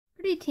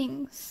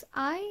Greetings,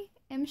 I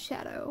am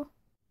Shadow.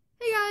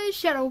 Hey guys,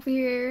 Shadowy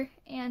here,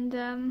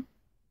 and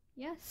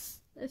yes,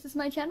 this is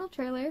my channel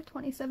trailer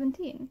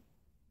 2017.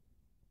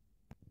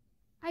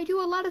 I do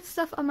a lot of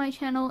stuff on my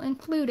channel,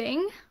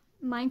 including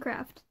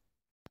Minecraft.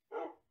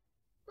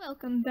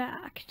 Welcome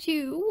back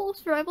to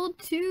Wolf's Rival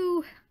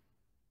 2.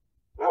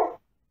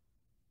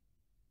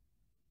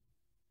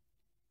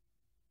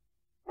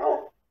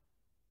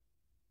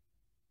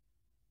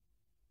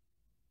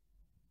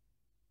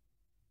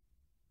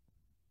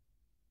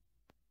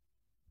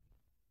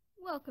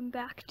 Welcome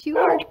back to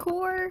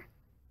Hardcore.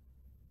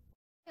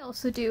 I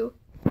also do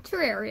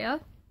Terraria.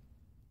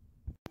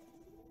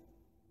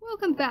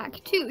 Welcome back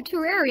to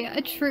Terraria,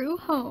 a true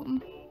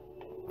home.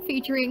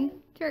 Featuring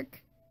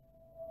Turk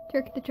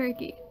the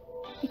Turkey.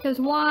 Because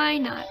why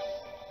not?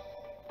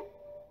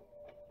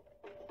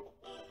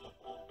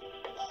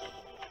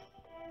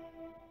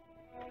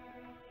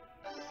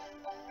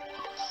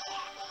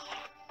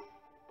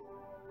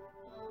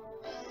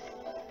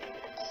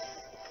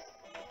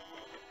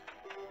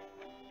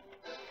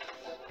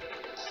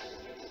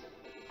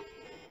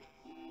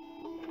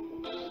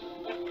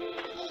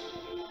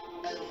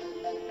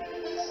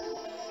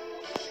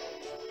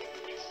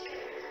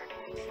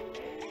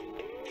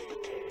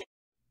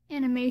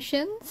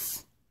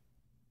 Animations.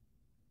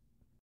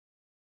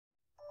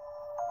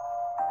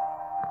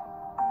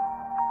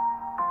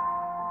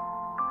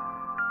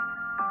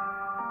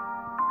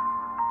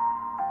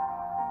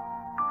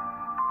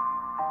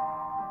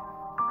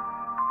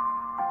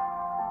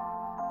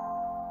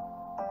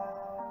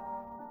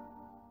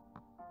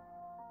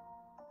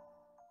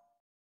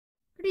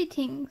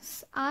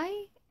 Greetings,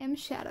 I am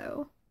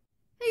Shadow.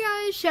 Hey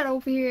guys, Shadow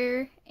over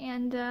here,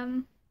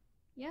 and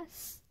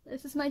yes,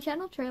 this is my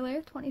channel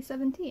trailer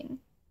 2017.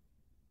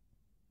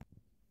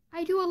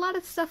 I do a lot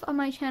of stuff on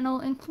my channel,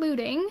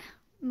 including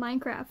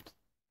Minecraft.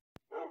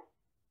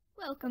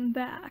 Welcome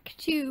back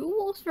to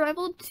Wolf's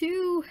Rival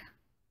 2.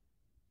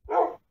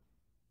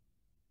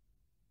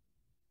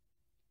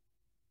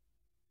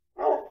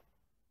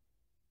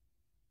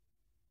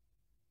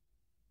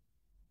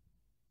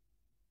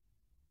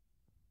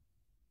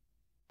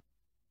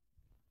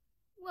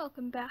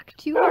 Welcome back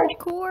to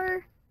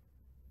Hardcore.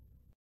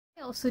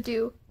 I also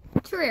do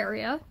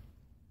Terraria.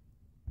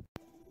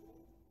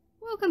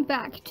 Welcome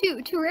back to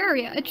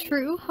Terraria, a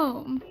true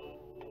home.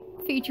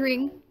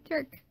 Featuring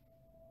Turk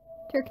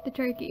the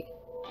Turkey.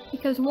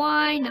 Because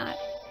why not?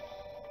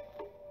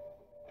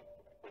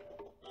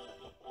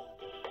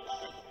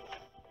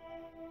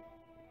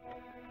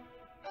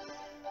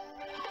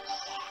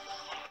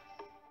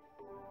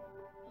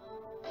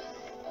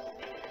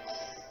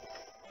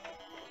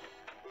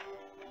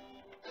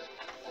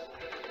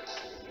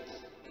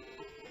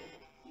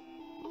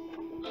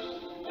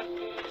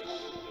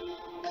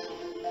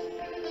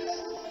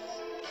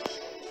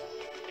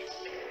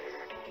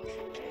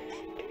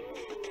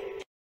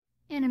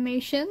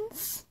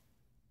 Animations.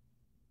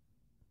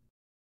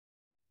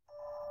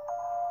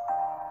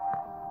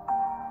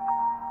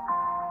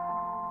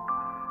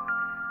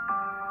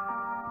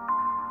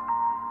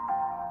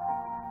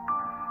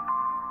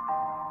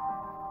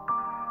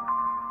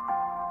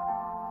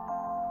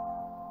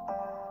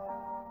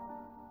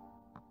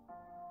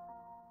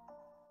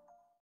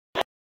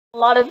 A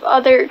lot of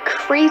other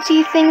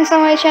crazy things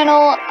on my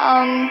channel.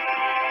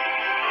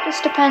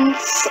 Just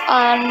depends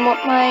on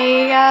what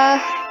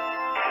my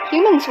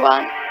humans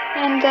want,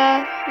 and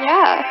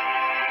yeah,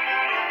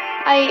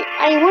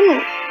 I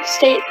wouldn't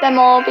state them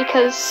all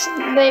because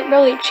they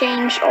really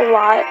change a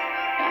lot,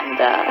 and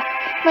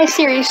my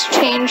series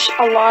change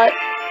a lot,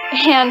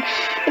 and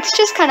it's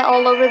just kind of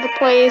all over the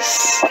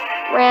place,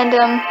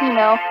 random, you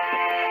know.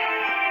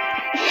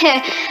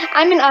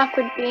 I'm an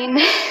awkward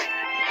bean.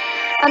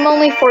 I'm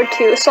only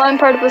 4'2", so I'm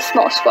part of a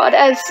small squad,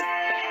 as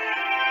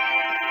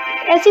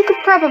you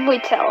could probably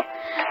tell.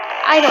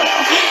 I don't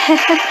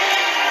know.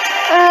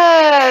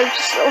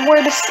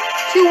 Just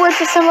two words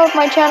to sum up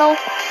my channel.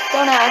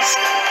 Don't ask.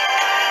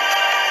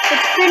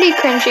 It's pretty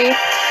cringy,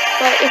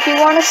 but if you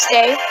want to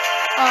stay,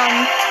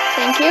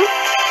 thank you.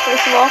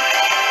 First of all,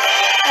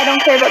 I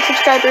don't care about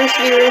subscribers,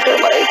 viewers, or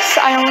likes.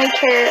 I only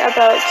care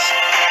about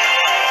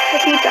the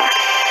feedback,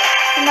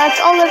 and that's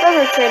all I've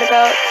ever cared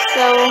about.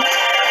 So,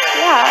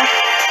 yeah.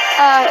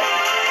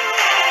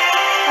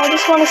 I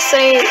just want to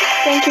say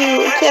thank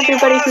you to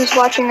everybody who's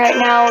watching right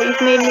now.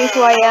 You've made me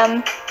who I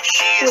am,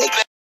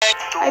 which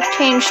I've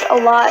changed a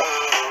lot.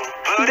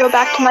 If you go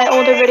back to my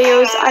older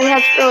videos, I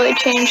have really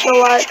changed a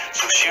lot.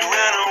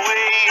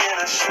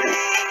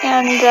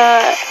 And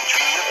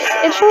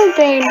it's really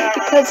been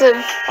because of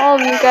all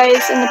of you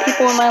guys and the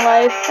people in my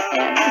life,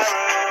 and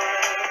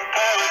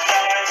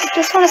I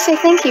just want to say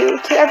thank you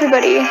to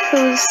everybody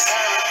who's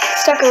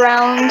stuck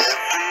around.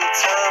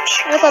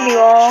 I love you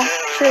all,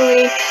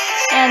 truly,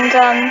 and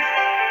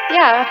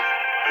yeah,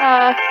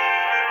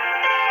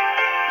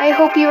 I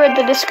hope you read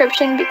the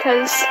description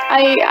because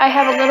I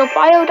have a little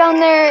bio down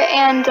there,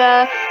 and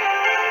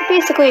it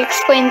basically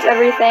explains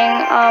everything.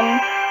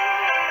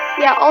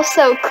 Yeah,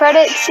 also,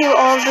 credit to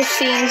all of the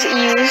scenes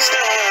used.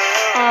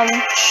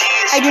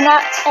 I do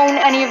not own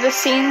any of the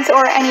scenes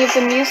or any of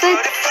the music.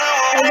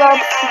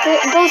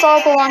 Those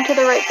all belong to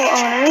the rightful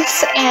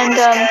owners, and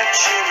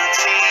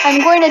I'm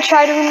going to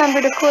try to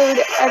remember to include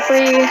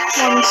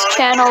everyone's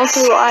channel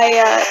who I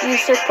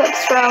use their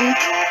clips from,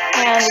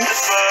 and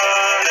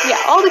yeah,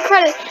 all the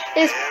credit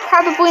is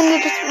probably in the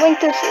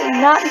link,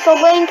 not the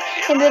link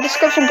in the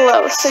description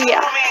below. So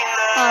yeah,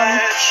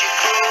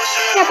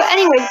 yeah. But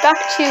anyway, back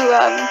to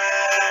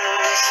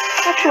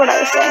what I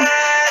was saying.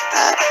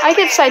 I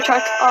get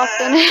sidetracked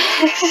often.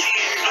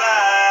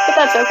 But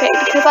that's okay,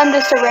 because I'm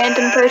just a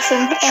random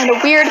person, and a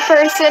weird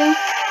person,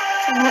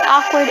 and an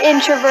awkward,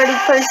 introverted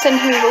person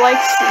who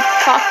likes to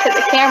talk to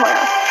the camera.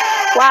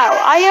 Wow,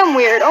 I am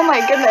weird. Oh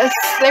my goodness,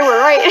 they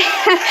were right.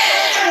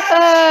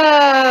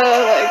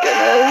 Oh my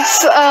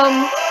goodness.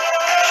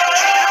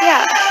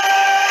 Yeah.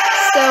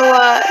 So,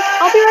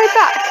 I'll be right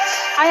back.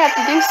 I have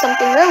to do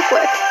something real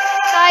quick.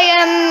 I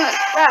am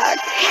back.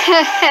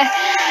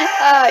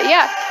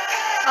 Yeah.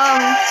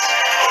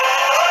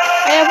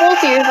 I have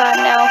wolfie on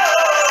now.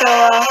 So,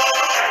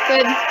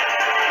 good.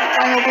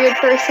 I'm a weird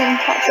person.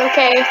 That's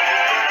okay.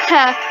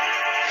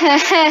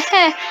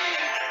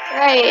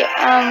 Right,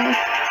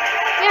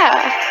 yeah.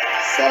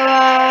 So,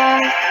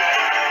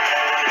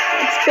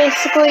 it's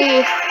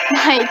basically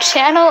my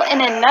channel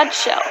in a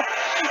nutshell.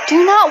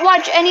 Do not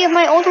watch any of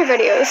my older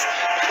videos,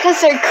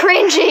 because they're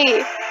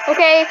cringy,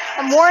 okay?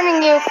 I'm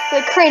warning you,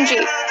 they're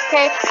cringy,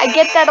 okay? I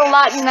get that a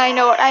lot, and I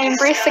know it. I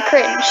embrace the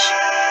cringe.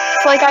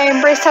 It's like I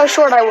embraced how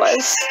short I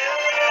was.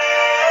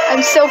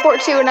 I'm still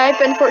 4'2", and I've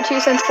been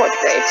 4'2" since 4th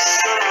grade.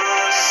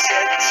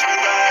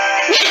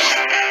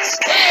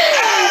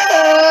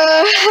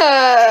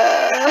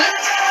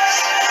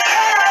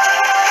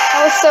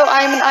 Also,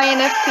 I'm an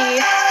INFP.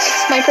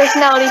 That's my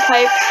personality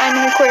type. I'm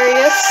an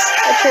Aquarius,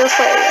 a true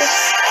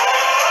Aquarius.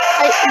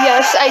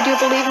 Yes, I do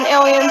believe in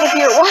aliens, if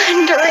you're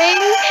wondering.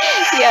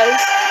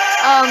 Yes.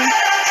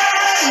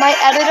 My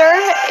editor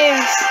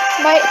is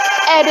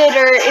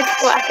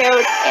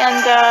Blackout,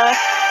 and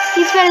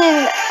he's been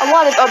in a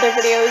lot of other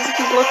videos, if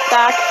you look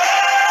back.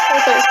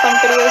 Those are fun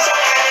videos.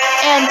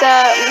 And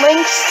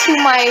links to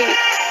my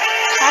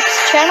Tax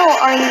channel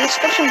are in the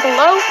description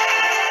below.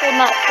 Well,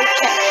 not the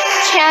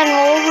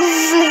channels.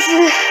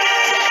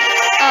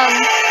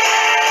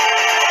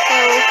 So,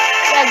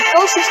 yeah,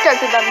 go subscribe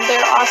to them.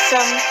 They're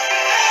awesome.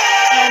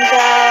 And,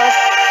 yes.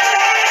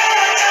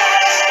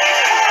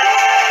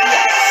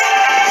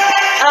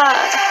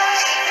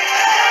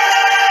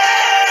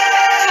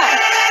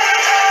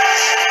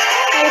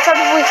 You're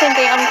probably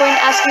thinking, I'm going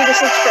to ask you to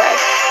subscribe.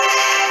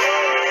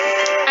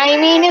 I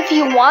mean, if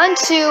you want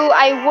to,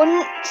 I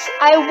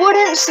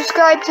wouldn't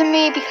subscribe to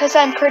me because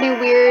I'm pretty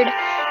weird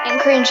and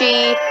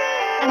cringy,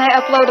 and I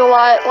upload a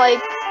lot.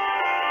 Like,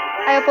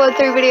 I upload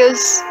 3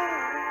 videos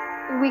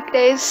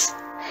weekdays.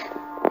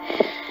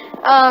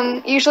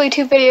 Usually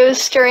 2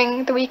 videos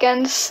during the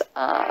weekends.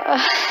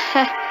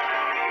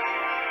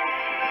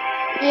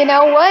 You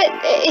know what?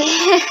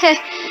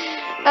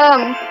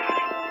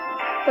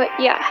 But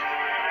yeah.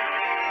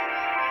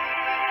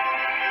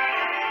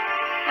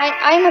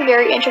 I'm a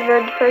very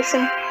introverted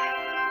person.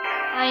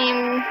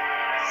 I'm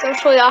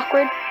socially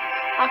awkward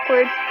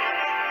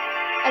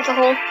as a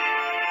whole.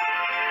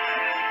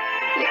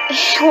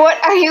 What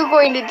are you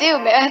going to do,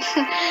 man?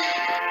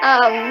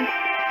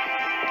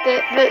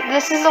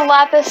 This is a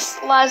lapis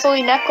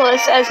lazuli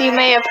necklace, as you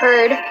may have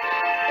heard.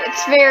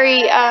 It's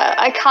very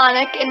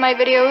iconic in my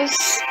videos.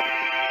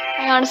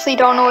 I honestly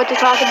don't know what to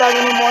talk about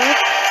anymore.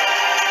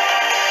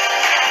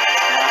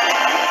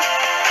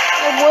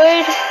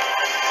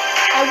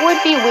 I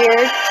would be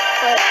weird,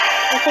 but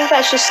I think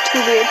that's just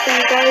too weird for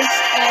you guys,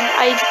 and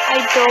I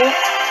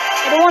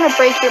don't want to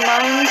break your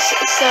minds,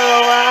 so,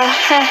 well,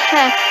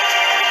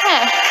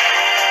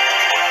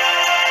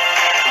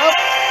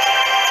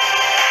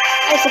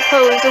 I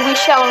suppose we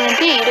shall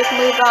indeed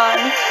move on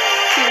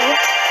to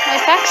my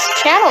Tax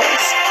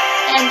channels,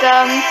 and,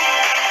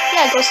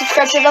 yeah, go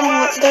subscribe to them.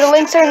 The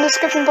links are in the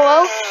description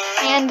below,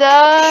 and,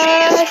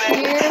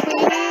 here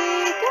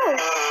we go.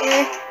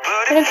 They're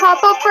gonna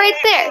pop up right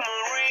there.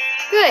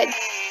 Good.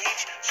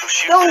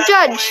 Don't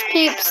judge,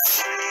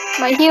 peeps.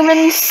 My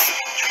humans.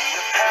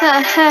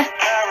 And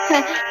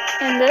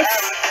this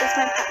is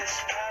my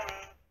past.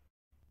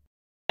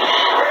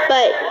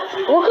 But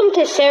welcome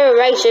to Sarah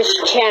Rice's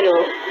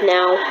channel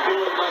now.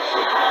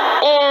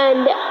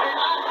 And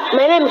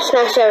my name is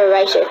not Sarah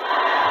Rice,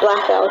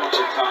 Blackout.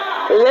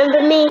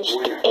 Remember me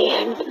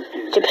and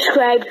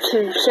subscribe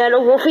to Shadow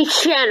Wolfie's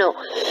channel.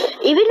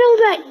 Even though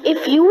that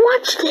if you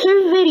watched his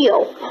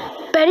video,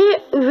 better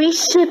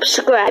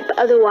resubscribe,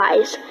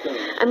 otherwise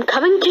I'm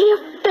coming to your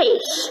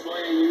face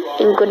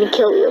and gonna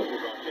kill you.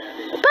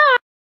 Bye!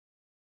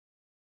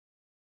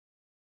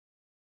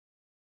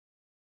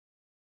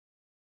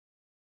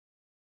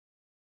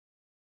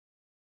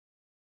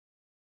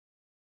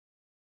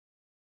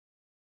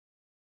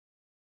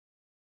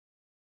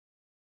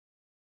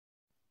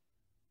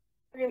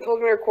 Again, told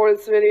me to record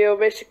this video.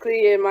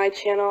 Basically, in my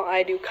channel,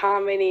 I do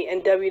comedy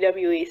and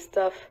WWE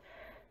stuff.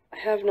 I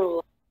have no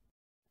life.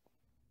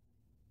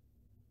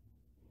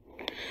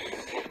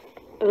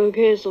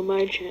 Okay, so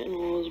my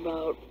channel is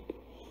about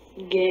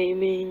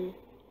gaming,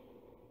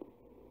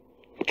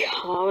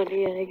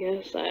 comedy, I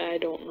guess. I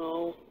don't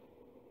know.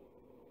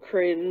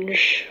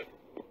 Cringe.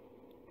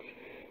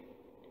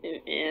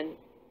 And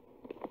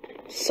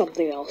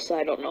something else,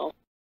 I don't know.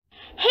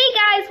 Hey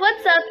guys,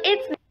 what's up?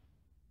 It's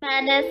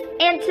Madness,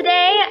 and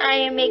today I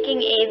am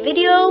making a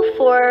video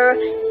for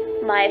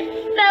my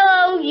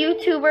fellow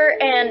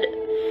YouTuber and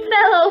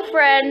fellow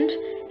friend,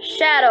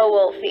 Shadow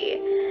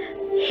Wolfie.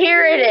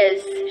 Here it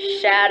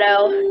is,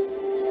 Shadow.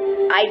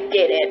 I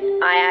did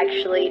it. I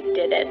actually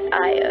did it.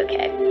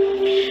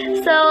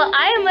 Okay. So,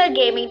 I am a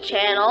gaming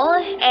channel,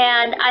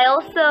 and I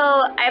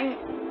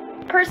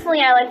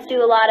like to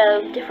do a lot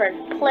of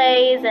different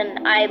plays,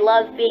 and I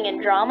love being in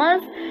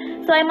dramas.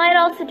 So I might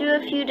also do a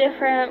few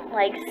different,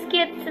 like,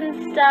 skits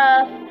and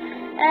stuff,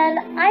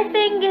 and I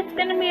think it's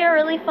gonna be a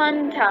really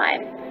fun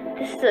time.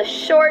 This is a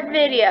short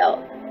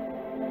video.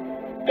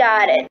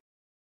 Got it.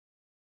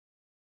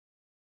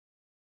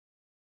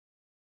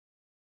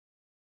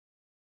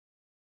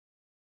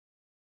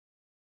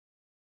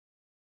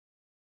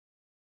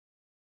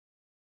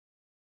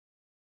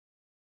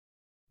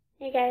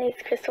 Hey guys,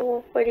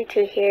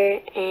 Crystal42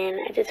 here, and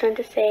I just wanted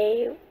to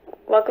say,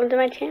 welcome to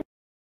my channel.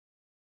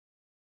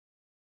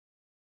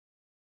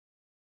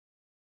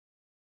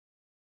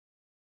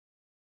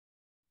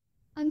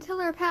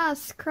 Until our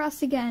paths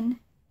cross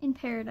again in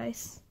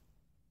paradise,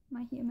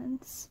 my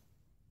humans.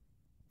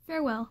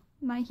 Farewell,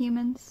 my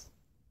humans.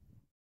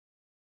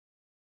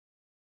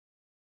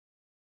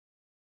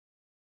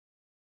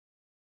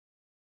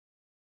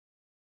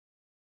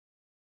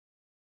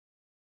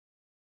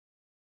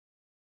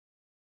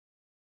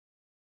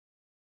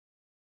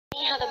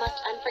 See how the most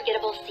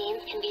unforgettable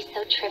scenes can be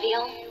so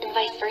trivial, and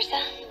vice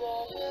versa?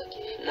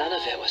 None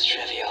of it was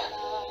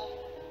trivial.